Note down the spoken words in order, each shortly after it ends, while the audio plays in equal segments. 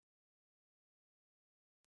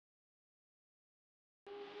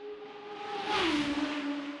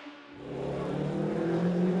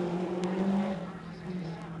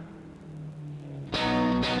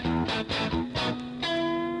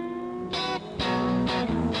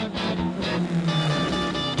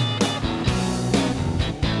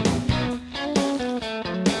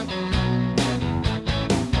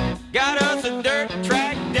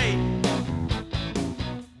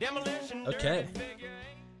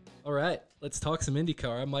All right, let's talk some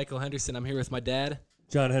IndyCar. I'm Michael Henderson. I'm here with my dad.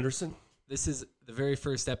 John Henderson. This is the very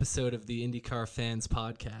first episode of the IndyCar Fans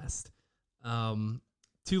Podcast.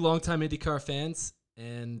 Two longtime IndyCar fans,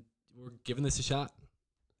 and we're giving this a shot.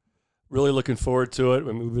 Really looking forward to it.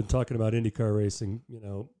 I mean, we've been talking about IndyCar racing,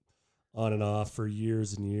 on and off for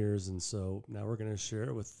years and years, and so now we're going to share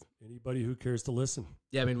it with anybody who cares to listen.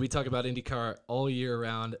 Yeah, I mean, we talk about IndyCar all year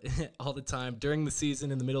round, all the time, during the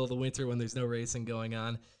season, in the middle of the winter when there's no racing going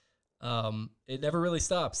on. It never really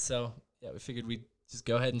stops, so yeah, we figured we'd just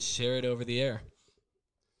go ahead and share it over the air.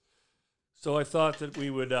 So I thought that we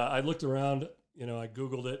would, I looked around, I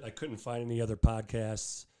Googled it. I couldn't find any other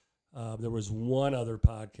podcasts. There was one other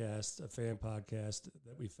podcast, a fan podcast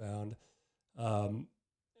that we found. And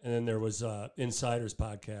then there was Insiders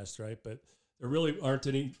podcast, right? But there really aren't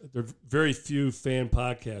any, there are very few fan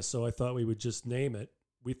podcasts. So I thought we would just name it.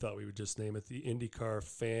 We thought we would just name it the IndyCar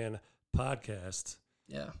Fan Podcast.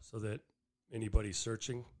 Yeah. So that anybody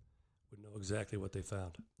searching would know exactly what they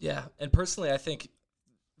found. Yeah. And personally, I think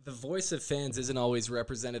the voice of fans isn't always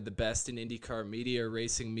represented the best in IndyCar media or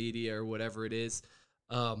racing media or whatever it is.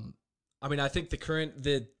 I mean, I think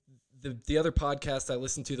the other podcast I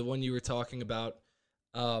listened to, the one you were talking about,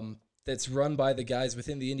 that's run by the guys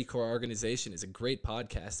within the IndyCar organization, is a great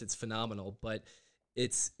podcast. It's phenomenal, but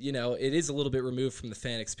it's, it is a little bit removed from the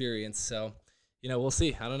fan experience. So, we'll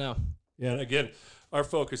see. I don't know. Yeah. And again, our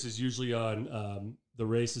focus is usually on the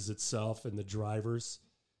races itself and the drivers.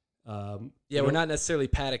 We're not necessarily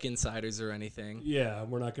paddock insiders or anything. Yeah.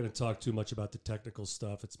 We're not going to talk too much about the technical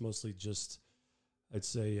stuff. It's mostly just, I'd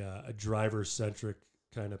say, a driver-centric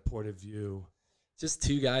kind of point of view. Just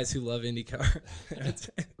two guys who love IndyCar.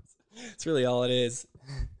 It's really all it is.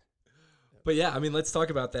 But yeah, I mean, let's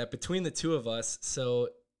talk about that. Between the two of us, so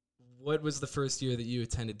what was the first year that you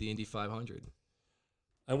attended the Indy 500?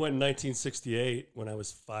 I went in 1968 when I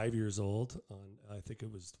was 5 years old. I think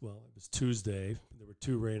it was Tuesday. There were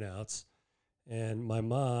two rainouts. And my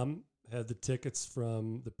mom had the tickets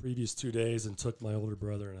from the previous 2 days and took my older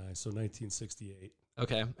brother and I. So 1968.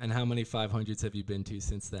 Okay. And how many 500s have you been to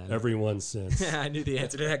since then? Every one since. I knew the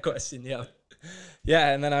answer to that question. Yeah.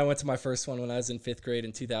 Yeah. And then I went to my first one when I was in fifth grade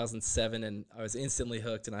in 2007, and I was instantly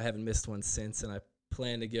hooked, and I haven't missed one since. And I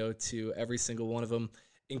plan to go to every single one of them,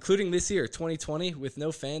 including this year, 2020, with no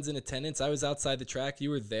fans in attendance. I was outside the track.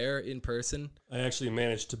 You were there in person. I actually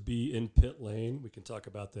managed to be in pit lane. We can talk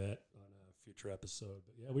about that on a future episode.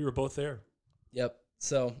 But yeah, we were both there. Yep.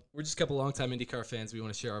 So we're just a couple longtime IndyCar fans. We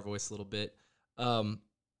want to share our voice a little bit.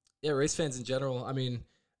 Race fans in general. I mean,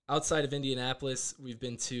 outside of Indianapolis, we've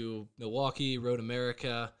been to Milwaukee, Road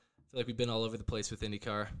America. I feel like we've been all over the place with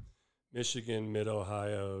IndyCar. Michigan,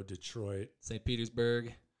 Mid-Ohio, Detroit. St.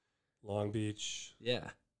 Petersburg. Long Beach. Yeah.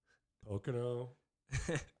 Pocono.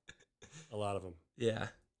 A lot of them. Yeah.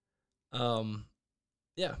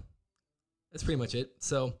 Yeah. That's pretty much it.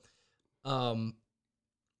 So, coming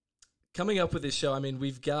up with this show, I mean,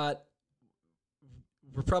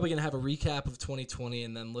 we're probably going to have a recap of 2020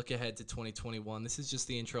 and then look ahead to 2021. This is just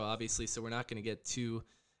the intro, obviously, so we're not going to get too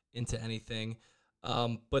into anything.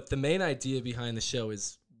 But the main idea behind the show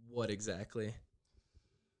is what exactly?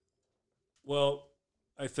 Well,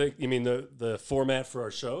 I think you mean the format for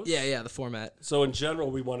our shows. Yeah, the format. So in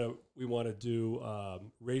general, we want to do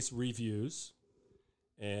race reviews,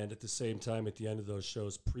 and at the same time, at the end of those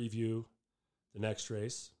shows, preview the next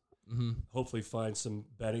race. Mm-hmm. Hopefully, find some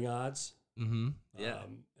betting odds. Mm-hmm. Yeah,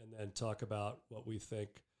 and then talk about what we think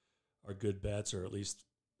are good bets, or at least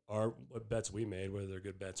what bets we made, whether they're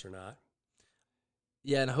good bets or not.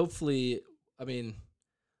 Yeah, and hopefully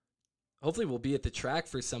we'll be at the track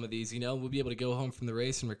for some of these. We'll be able to go home from the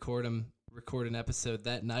race and record an episode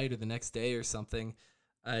that night or the next day or something.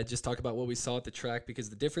 Just talk about what we saw at the track, because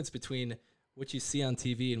the difference between what you see on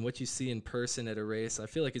TV and what you see in person at a race, I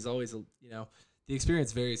feel like is always, the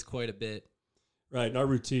experience varies quite a bit. Right. And our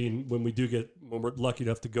routine, when we're lucky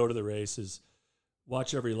enough to go to the race, is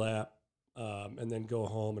watch every lap and then go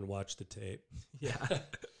home and watch the tape. Yeah.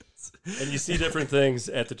 And you see different things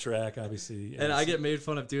at the track, obviously. And I get made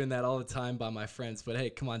fun of doing that all the time by my friends. But, hey,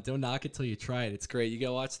 come on, don't knock it till you try it. It's great. You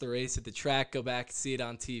go watch the race at the track, go back, see it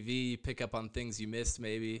on TV, pick up on things you missed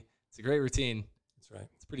maybe. It's a great routine. That's right.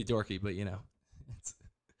 It's pretty dorky, but, it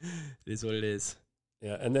is what it is.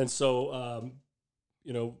 Yeah, and then so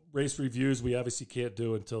race reviews we obviously can't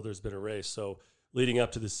do until there's been a race. So leading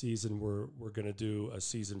up to the season, we're going to do a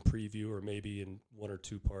season preview, or maybe in one or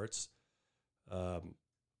two parts.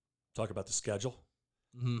 Talk about the schedule.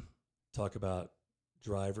 Mm-hmm. Talk about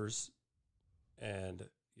drivers, and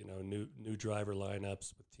new driver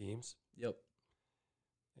lineups with teams. Yep.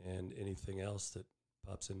 And anything else that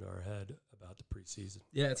pops into our head about the preseason.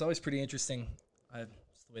 Yeah, it's always pretty interesting.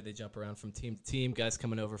 Just the way they jump around from team to team, guys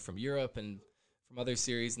coming over from Europe and from other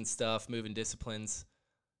series and stuff, moving disciplines.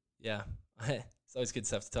 Yeah, it's always good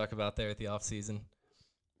stuff to talk about there at the off season.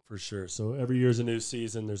 For sure. So every year's a new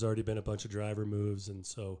season. There's already been a bunch of driver moves, and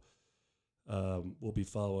so we'll be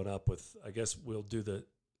following up with, I guess we'll do the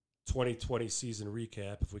 2020 season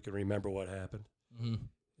recap if we can remember what happened. Mm-hmm.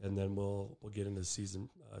 And then we'll get into the season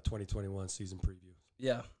 2021 season preview.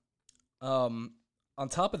 Yeah. On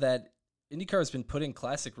top of that, IndyCar has been putting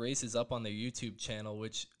classic races up on their YouTube channel,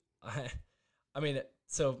 which I mean,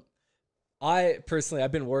 so I personally,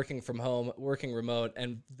 I've been working from home, working remote,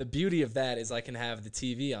 and the beauty of that is I can have the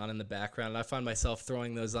TV on in the background. And I find myself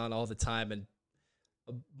throwing those on all the time, and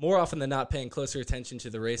more often than not paying closer attention to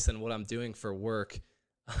the race than what I'm doing for work.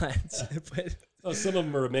 But, some of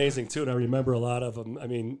them are amazing too, and I remember a lot of them. I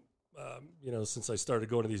mean, since I started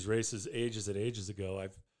going to these races ages and ages ago,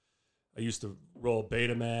 I used to roll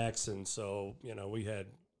Betamax, and so we had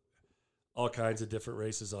all kinds of different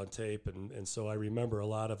races on tape, and so I remember a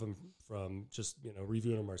lot of them from just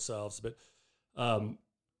reviewing them ourselves. But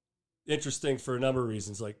interesting for a number of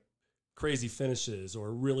reasons, like crazy finishes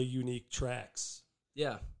or really unique tracks.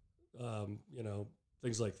 Yeah,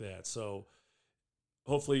 things like that. So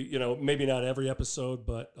hopefully, maybe not every episode,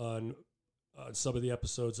 but on some of the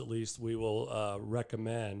episodes at least, we will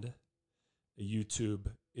recommend a YouTube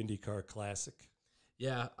IndyCar classic.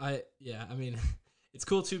 Yeah, I mean, it's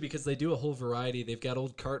cool too because they do a whole variety. They've got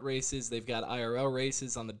old kart races, they've got IRL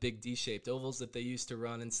races on the big D-shaped ovals that they used to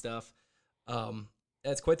run and stuff.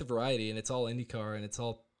 It's quite the variety, and it's all IndyCar, and it's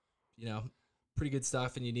all, pretty good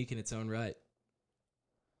stuff and unique in its own right.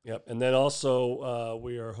 Yep, and then also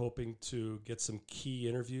we are hoping to get some key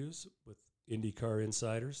interviews with IndyCar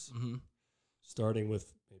insiders, starting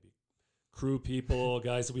with maybe crew people,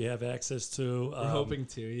 guys that we have access to. We're hoping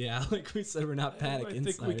to, yeah. Like we said, we're not Paddock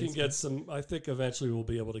insiders. I think we can get some. I think eventually we'll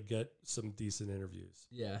be able to get some decent interviews.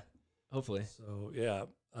 Yeah, hopefully. So yeah,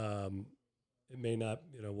 it may not.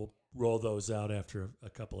 We'll roll those out after a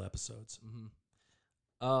couple episodes.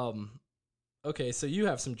 Okay, so you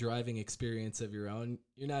have some driving experience of your own.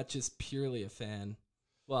 You're not just purely a fan.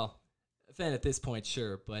 Well, a fan at this point,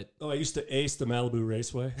 sure, but... I used to ace the Malibu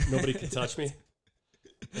Raceway. Nobody could touch me.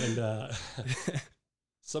 And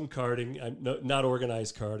some karting, not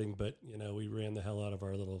organized karting, but, we ran the hell out of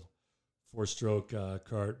our little four-stroke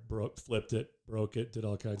kart, flipped it, broke it, did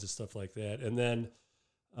all kinds of stuff like that. And then,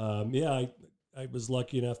 I was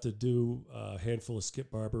lucky enough to do a handful of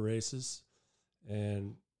Skip Barber races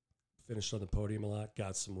and finished on the podium a lot,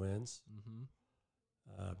 got some wins.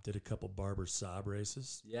 Did a couple Barber Saab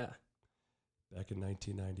races. Yeah. Back in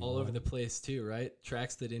 1991. All over the place, too, right?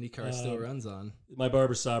 Tracks that IndyCar still runs on. My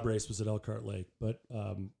Barber Saab race was at Elkhart Lake. But,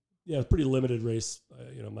 pretty limited race.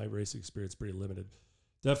 My racing experience pretty limited.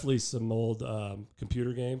 Definitely some old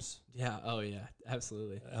computer games. Yeah. Oh, yeah.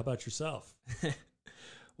 Absolutely. How about yourself?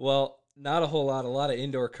 Well, not a whole lot. A lot of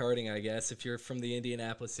indoor karting, I guess. If you're from the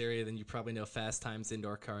Indianapolis area, then you probably know Fast Times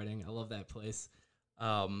Indoor Karting. I love that place.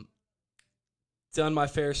 Done my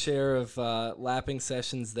fair share of lapping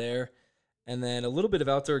sessions there. And then a little bit of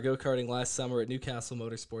outdoor go-karting last summer at Newcastle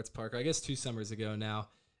Motorsports Park, I guess 2 summers ago now,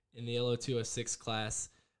 in the LO206 class.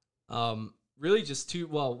 Really just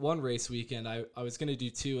one race weekend. I was going to do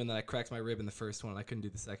 2, and then I cracked my rib in the first one. I couldn't do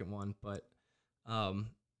the second one, but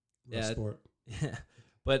Sport. Yeah.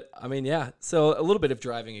 But, I mean, yeah, so a little bit of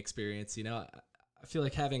driving experience, I feel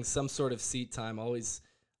like having some sort of seat time always,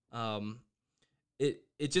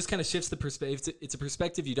 it just kind of shifts the perspective. It's a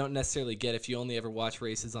perspective you don't necessarily get if you only ever watch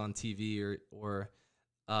races on TV or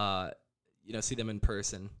see them in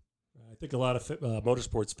person. I think a lot of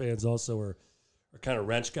motorsports fans also are kind of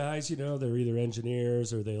wrench guys, They're either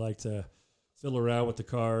engineers or they like to fiddle around with the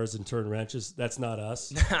cars and turn wrenches. That's not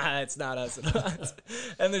us. It's not us at all.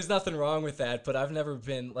 And there's nothing wrong with that, but I've never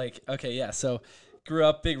been so grew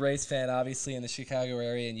up big race fan, obviously, in the Chicago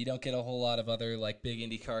area, and you don't get a whole lot of other big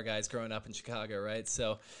IndyCar guys growing up in Chicago, right?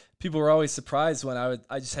 So people were always surprised when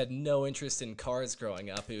I just had no interest in cars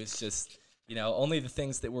growing up. It was just, only the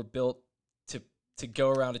things that were built to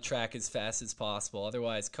go around a track as fast as possible.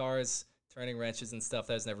 Otherwise, cars, turning wrenches and stuff,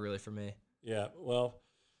 that was never really for me. Yeah, well,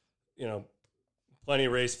 plenty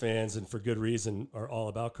of race fans, and for good reason, are all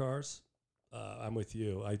about cars. I'm with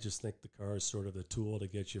you. I just think the car is sort of the tool to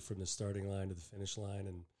get you from the starting line to the finish line,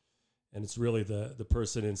 and it's really the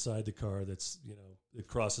person inside the car that's it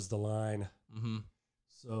crosses the line.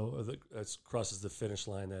 So that crosses the finish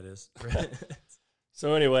line. That is. Right.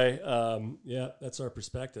 So anyway, that's our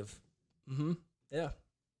perspective. Yeah.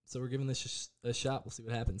 So we're giving this a shot. We'll see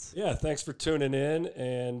what happens. Yeah. Thanks for tuning in,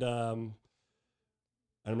 and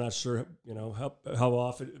I'm not sure, how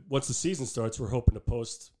often. Once the season starts, we're hoping to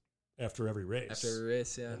post after every race. After every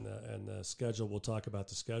race, yeah. And the schedule, we'll talk about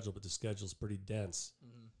the schedule, but the schedule's pretty dense,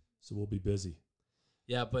 Mm-hmm. so we'll be busy.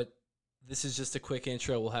 Yeah, but this is just a quick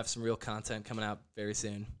intro. We'll have some real content coming out very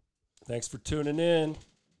soon. Thanks for tuning in.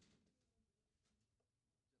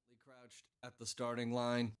 Crouched at the starting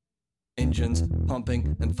line. Engines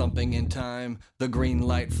pumping and thumping in time. The green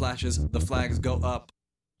light flashes, the flags go up.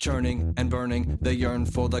 Churning and burning, they yearn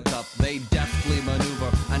for the cup. They deftly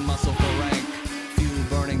maneuver and muscle for rank. Fuel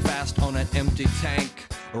burning fast on an empty tank.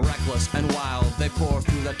 Reckless and wild, they pour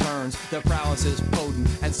through the turns. Their prowess is potent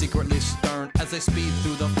and secretly stern. As they speed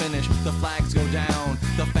through the finish, the flags go down.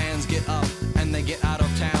 The fans get up and they get out of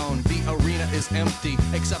town. The arena is empty,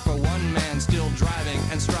 except for one man still driving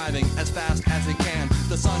and striving as fast as he can.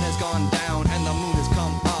 The sun has gone down and the moon has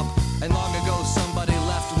come up. And long ago somebody